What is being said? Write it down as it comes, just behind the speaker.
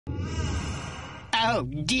Oh,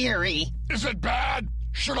 dearie. Is it bad?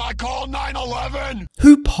 Should I call 911?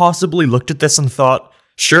 Who possibly looked at this and thought,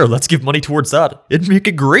 sure, let's give money towards that. It'd make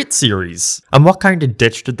a great series. And what kind of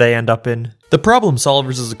ditch did they end up in? The Problem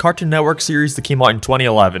Solvers is a Cartoon Network series that came out in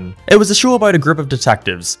 2011. It was a show about a group of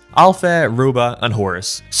detectives, Alpha, Roba, and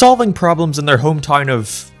Horace, solving problems in their hometown of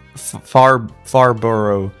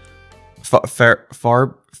Farborough.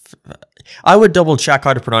 I would double check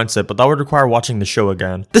how to pronounce it, but that would require watching the show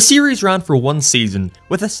again. The series ran for one season,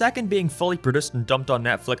 with the second being fully produced and dumped on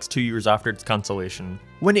Netflix 2 years after its cancellation.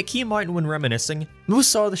 When it came out and when reminiscing,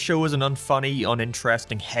 most saw the show as an unfunny,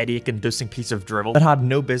 uninteresting, headache-inducing piece of drivel that had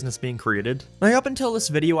no business being created. Now up until this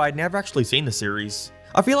video, I'd never actually seen the series.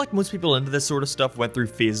 I feel like most people into this sort of stuff went through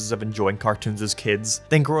phases of enjoying cartoons as kids,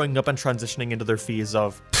 then growing up and transitioning into their phase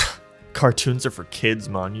of, cartoons are for kids,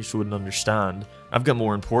 man, you shouldn't understand. I've got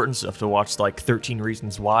more important stuff to watch, like 13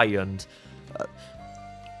 Reasons Why and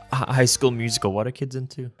High School Musical. What are kids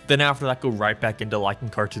into? Then after that, go right back into liking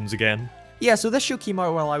cartoons again. Yeah, so this show came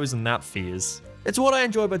out while I was in that phase. It's what I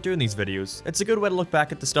enjoy about doing these videos. It's a good way to look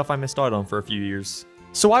back at the stuff I missed out on for a few years.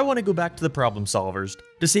 So I want to go back to the Problem Solvers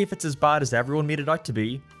to see if it's as bad as everyone made it out to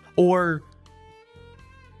be, or...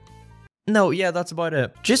 No, yeah, that's about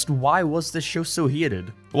it. Just why was this show so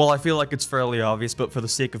hated? Well, I feel like it's fairly obvious, but for the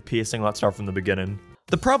sake of pacing, let's start from the beginning.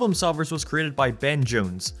 The Problem Solvers was created by Ben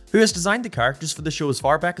Jones, who has designed the characters for the show as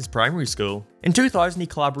far back as primary school. In 2000, he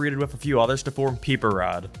collaborated with a few others to form Paper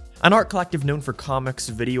Rad, an art collective known for comics,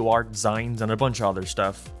 video art, designs, and a bunch of other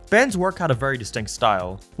stuff. Ben's work had a very distinct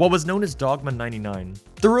style, what was known as Dogma 99.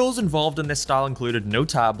 The rules involved in this style included no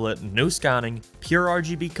tablet, no scanning, pure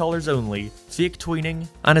RGB colors only, fake tweening,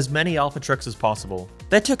 and as many alpha tricks as possible.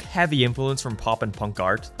 They took heavy influence from pop and punk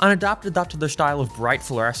art, and adapted that to their style of bright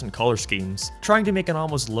fluorescent color schemes, trying to make an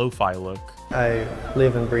almost lo-fi look. I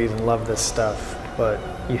live and breathe and love this stuff, but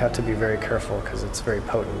you have to be very careful because it's very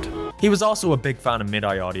potent. He was also a big fan of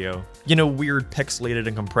MIDI audio. You know, weird pixelated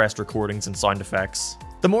and compressed recordings and sound effects.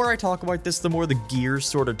 The more I talk about this, the more the gears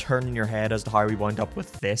sort of turn in your head as to how we wound up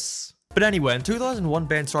with this. But anyway, in 2001,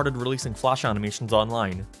 Ben started releasing flash animations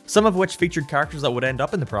online, some of which featured characters that would end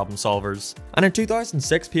up in the Problem Solvers. And in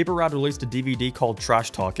 2006, Paper Rad released a DVD called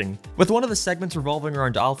Trash Talking, with one of the segments revolving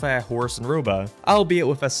around Alpha, Horace, and Roba, albeit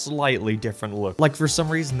with a slightly different look. Like, for some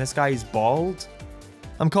reason, this guy is bald?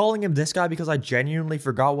 I'm calling him this guy because I genuinely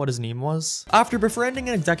forgot what his name was. After befriending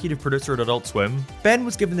an executive producer at Adult Swim, Ben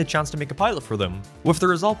was given the chance to make a pilot for them, with the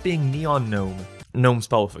result being Neon Gnome. Gnome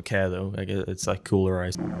spelled with a K though, I guess it's like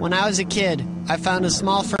coolerized. When I was a kid, I found a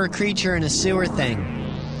small fur creature in a sewer thing.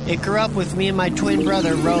 It grew up with me and my twin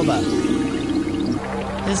brother, Roba.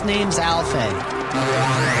 His name's Alpha.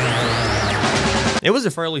 It was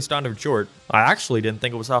a fairly standard short. I actually didn't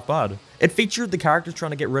think it was half bad. It featured the characters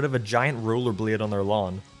trying to get rid of a giant rollerblade on their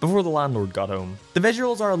lawn, before the landlord got home. The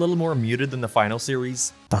visuals are a little more muted than the final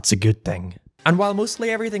series. That's a good thing. And while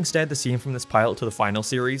mostly everything stayed the same from this pilot to the final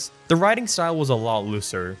series, the writing style was a lot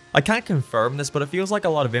looser. I can't confirm this, but it feels like a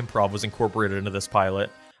lot of improv was incorporated into this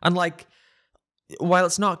pilot. And like, while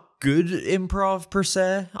it's not good improv per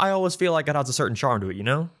se, I always feel like it has a certain charm to it, you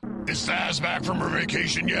know? Is Saz back from her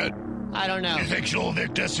vacation yet? I don't know. You think she'll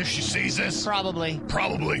evict us if she sees this? Probably.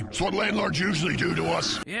 Probably. It's what landlords usually do to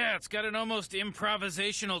us. Yeah, it's got an almost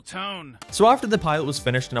improvisational tone. So after the pilot was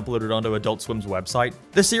finished and uploaded onto Adult Swim's website,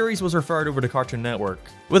 the series was referred over to Cartoon Network,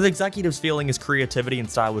 with executives feeling his creativity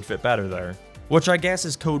and style would fit better there. Which I guess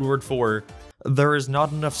is code word for, there is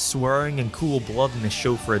not enough swearing and cool blood in this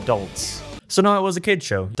show for adults. So now it was a kid's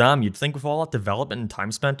show. Damn, you'd think with all that development and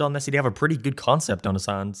time spent on this, he'd have a pretty good concept on his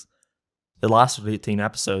hands. It lasted 18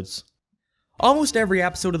 episodes. Almost every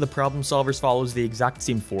episode of the Problem Solvers follows the exact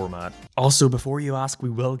same format. Also, before you ask, we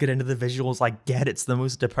will get into the visuals. I get it's the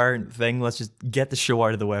most apparent thing, let's just get the show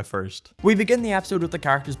out of the way first. We begin the episode with the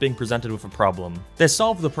characters being presented with a problem. They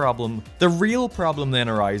solve the problem. The real problem then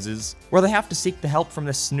arises, where they have to seek the help from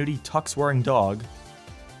this snooty tux-wearing dog.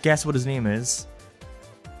 Guess what his name is?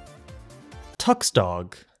 Tux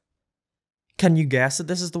Dog. Can you guess that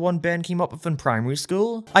this is the one Ben came up with in primary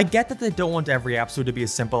school? I get that they don't want every episode to be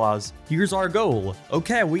as simple as, here's our goal,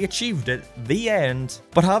 okay, we achieved it, the end.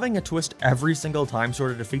 But having a twist every single time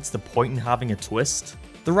sort of defeats the point in having a twist.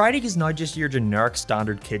 The writing is now just your generic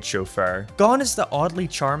standard kid show fare. Gone is the oddly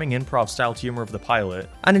charming improv style humor of the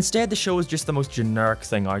pilot, and instead the show is just the most generic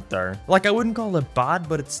thing out there. Like, I wouldn't call it bad,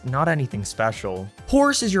 but it's not anything special.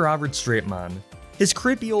 Horace is your average straight man. His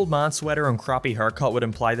creepy old man sweater and crappy haircut would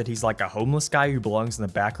imply that he's like a homeless guy who belongs in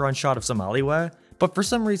the background shot of some alleyway, but for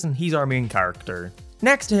some reason he's our main character.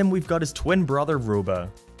 Next to him we've got his twin brother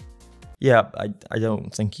Roba. Yeah, I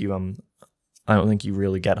don't think you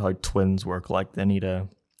really get how twins work. Like, they need a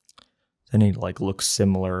They need to like look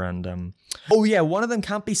similar and oh yeah, one of them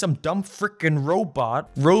can't be some dumb freaking robot.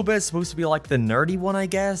 Roba is supposed to be like the nerdy one, I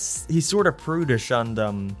guess. He's sort of prudish and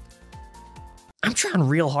I'm trying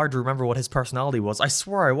real hard to remember what his personality was. I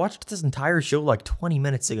swear I watched this entire show like 20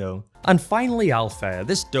 minutes ago. And finally Alpha,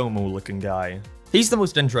 this Domo looking guy. He's the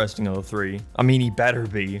most interesting of the three. I mean, he better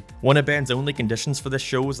be. One of Ben's only conditions for this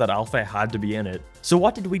show was that Alpha had to be in it. So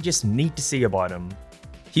what did we just need to see about him?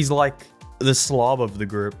 He's like the slob of the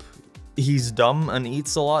group. He's dumb and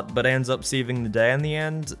eats a lot, but ends up saving the day in the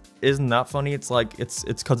end. Isn't that funny? It's like, it's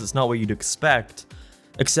because it's not what you'd expect.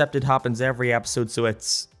 Except it happens every episode, so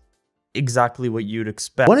it's exactly what you'd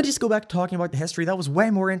expect. I want to just go back to talking about the history. That was way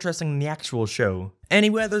more interesting than the actual show.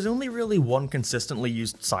 Anyway, there's only really one consistently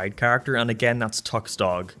used side character, and again, that's Tuck's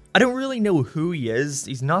dog. I don't really know who he is.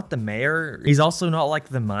 He's not the mayor. He's also not like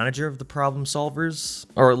the manager of the Problem Solverz.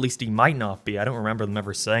 Or at least he might not be. I don't remember them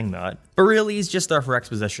ever saying that. But really, he's just there for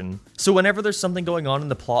exposition. So whenever there's something going on in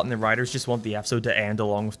the plot and the writers just want the episode to end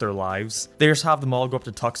along with their lives, they just have them all go up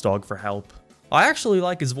to Tuck's dog for help. I actually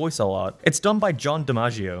like his voice a lot. It's done by John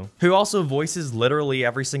DiMaggio, who also voices literally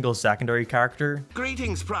every single secondary character.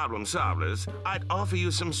 Greetings, Problem Solvers. I'd offer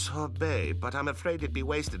you some sorbet, but I'm afraid it'd be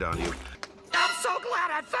wasted on you. I'm so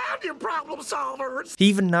glad I found you, Problem Solvers! He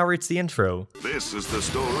even narrates the intro. This is the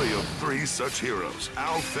story of three such heroes.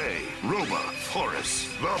 Alfei, Roba, Horace,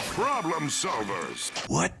 the Problem Solvers.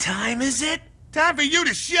 What time is it? Time for you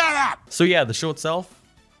to shut up! So yeah, the show itself,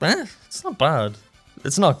 it's not bad.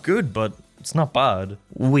 It's not good, but it's not bad.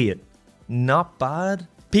 Wait, not bad?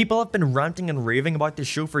 People have been ranting and raving about this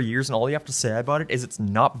show for years and all you have to say about it is it's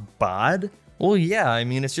not bad? Well yeah, I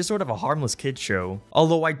mean it's just sort of a harmless kid show.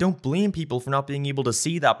 Although I don't blame people for not being able to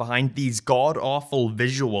see that behind these god-awful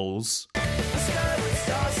visuals.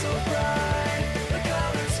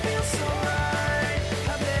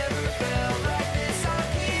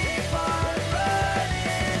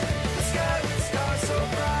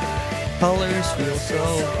 Colors feel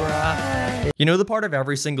so bright. You know the part of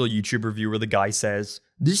every single YouTube review where the guy says,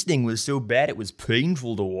 "This thing was so bad it was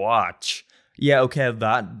painful to watch." Yeah, okay,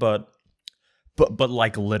 that, but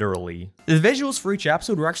like literally. The visuals for each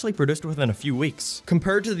episode were actually produced within a few weeks,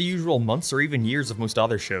 compared to the usual months or even years of most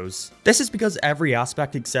other shows. This is because every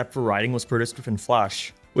aspect except for writing was produced within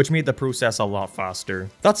Flash, which made the process a lot faster.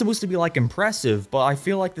 That's supposed to be like impressive, but I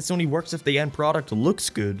feel like this only works if the end product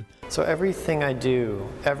looks good. So everything I do,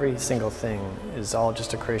 every single thing, is all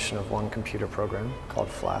just a creation of one computer program called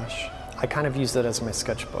Flash. I kind of use that as my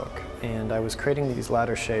sketchbook, and I was creating these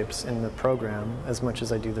ladder shapes in the program as much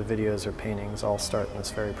as I do the videos or paintings all start in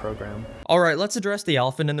this very program. Alright, let's address the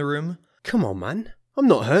elephant in the room. Come on, man. I'm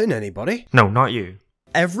not hurting anybody. No, not you.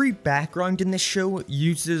 Every background in this show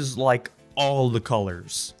uses like all the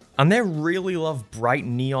colors. And they really love bright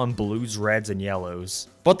neon blues, reds, and yellows.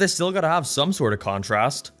 But they still gotta have some sort of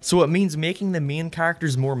contrast, so it means making the main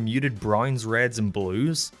characters more muted browns, reds, and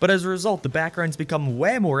blues, but as a result the backgrounds become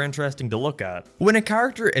way more interesting to look at. When a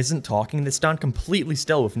character isn't talking, they stand completely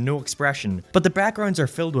still with no expression, but the backgrounds are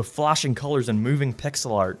filled with flashing colors and moving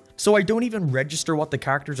pixel art. So I don't even register what the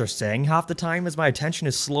characters are saying half the time as my attention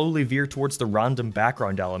is slowly veered towards the random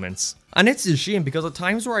background elements. And it's a shame because at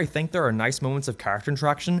times where I think there are nice moments of character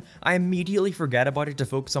interaction, I immediately forget about it to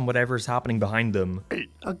focus on whatever is happening behind them.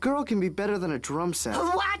 A girl can be better than a drum set.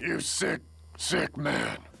 What? You sick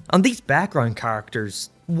man. And these background characters,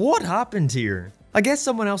 what happened here? I guess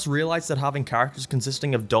someone else realized that having characters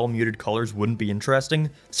consisting of dull muted colors wouldn't be interesting,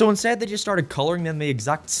 so instead they just started coloring them the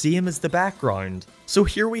exact same as the background. So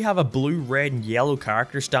here we have a blue, red, and yellow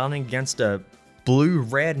character standing against a blue,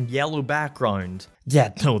 red, and yellow background.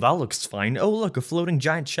 Yeah, no, that looks fine. Oh look, a floating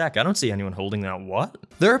giant check. I don't see anyone holding that, what?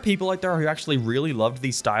 There are people out there who actually really loved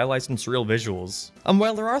these stylized and surreal visuals. And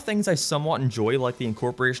while there are things I somewhat enjoy like the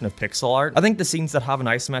incorporation of pixel art, I think the scenes that have an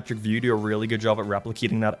isometric view do a really good job at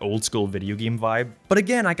replicating that old school video game vibe. But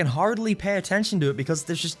again, I can hardly pay attention to it because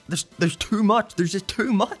there's too much. There's just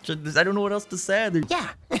too much. I don't know what else to say. Yeah,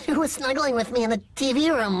 who was snuggling with me in the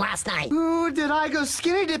TV room last night? Who did I go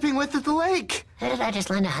skinny dipping with at the lake? Who did I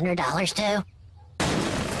just lend $100 to?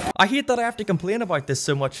 I hate that I have to complain about this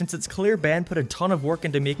so much since it's clear Ben put a ton of work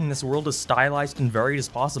into making this world as stylized and varied as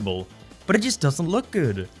possible, but it just doesn't look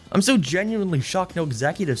good. I'm so genuinely shocked no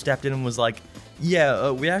executive stepped in and was like, Yeah,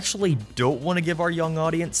 we actually don't want to give our young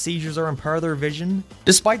audience seizures or impair their vision.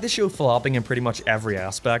 Despite the show flopping in pretty much every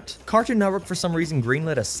aspect, Cartoon Network for some reason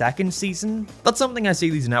greenlit a second season. That's something I see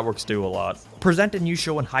these networks do a lot. Present a new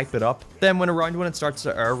show and hype it up, then when it starts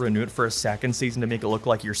to air, renew it for a second season to make it look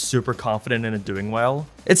like you're super confident in it doing well.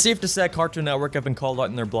 It's safe to say Cartoon Network have been called out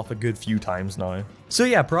in their bluff a good few times now. So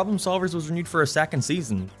yeah, Problem Solverz was renewed for a second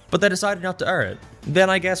season, but they decided not to air it.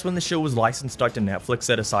 Then I guess when the show was licensed out to Netflix,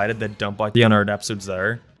 they decided they'd dump out the unaired episodes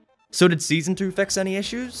there. So did season 2 fix any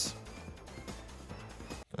issues?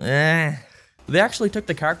 They actually took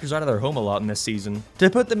the characters out of their home a lot in this season, to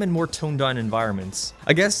put them in more toned down environments.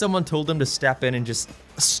 I guess someone told them to step in and just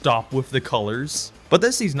stop with the colors. But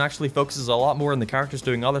this season actually focuses a lot more on the characters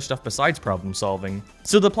doing other stuff besides problem solving,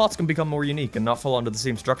 so the plots can become more unique and not fall under the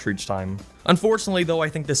same structure each time. Unfortunately though, I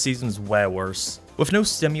think this season is way worse. With no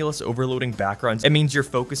stimulus overloading backgrounds, it means your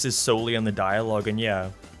focus is solely on the dialogue, and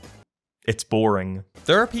yeah, it's boring.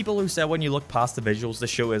 There are people who say when you look past the visuals, the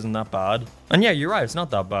show isn't that bad. And yeah, you're right, it's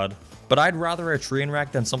not that bad. But I'd rather a train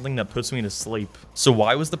wreck than something that puts me to sleep. So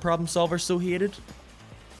why was the Problem Solver so hated?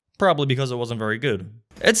 Probably because it wasn't very good.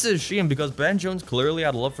 It's a shame because Ben Jones clearly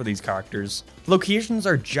had love for these characters. Locations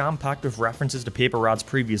are jam-packed with references to Paper Rad's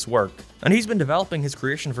previous work, and he's been developing his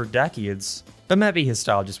creation for decades. But maybe his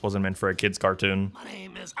style just wasn't meant for a kid's cartoon. My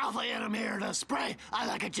name is Alpha and I'm here to spray. I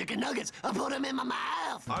like a chicken nuggets. I put them in my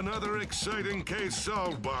mouth. Another exciting case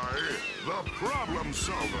solved by the Problem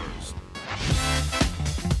Solvers.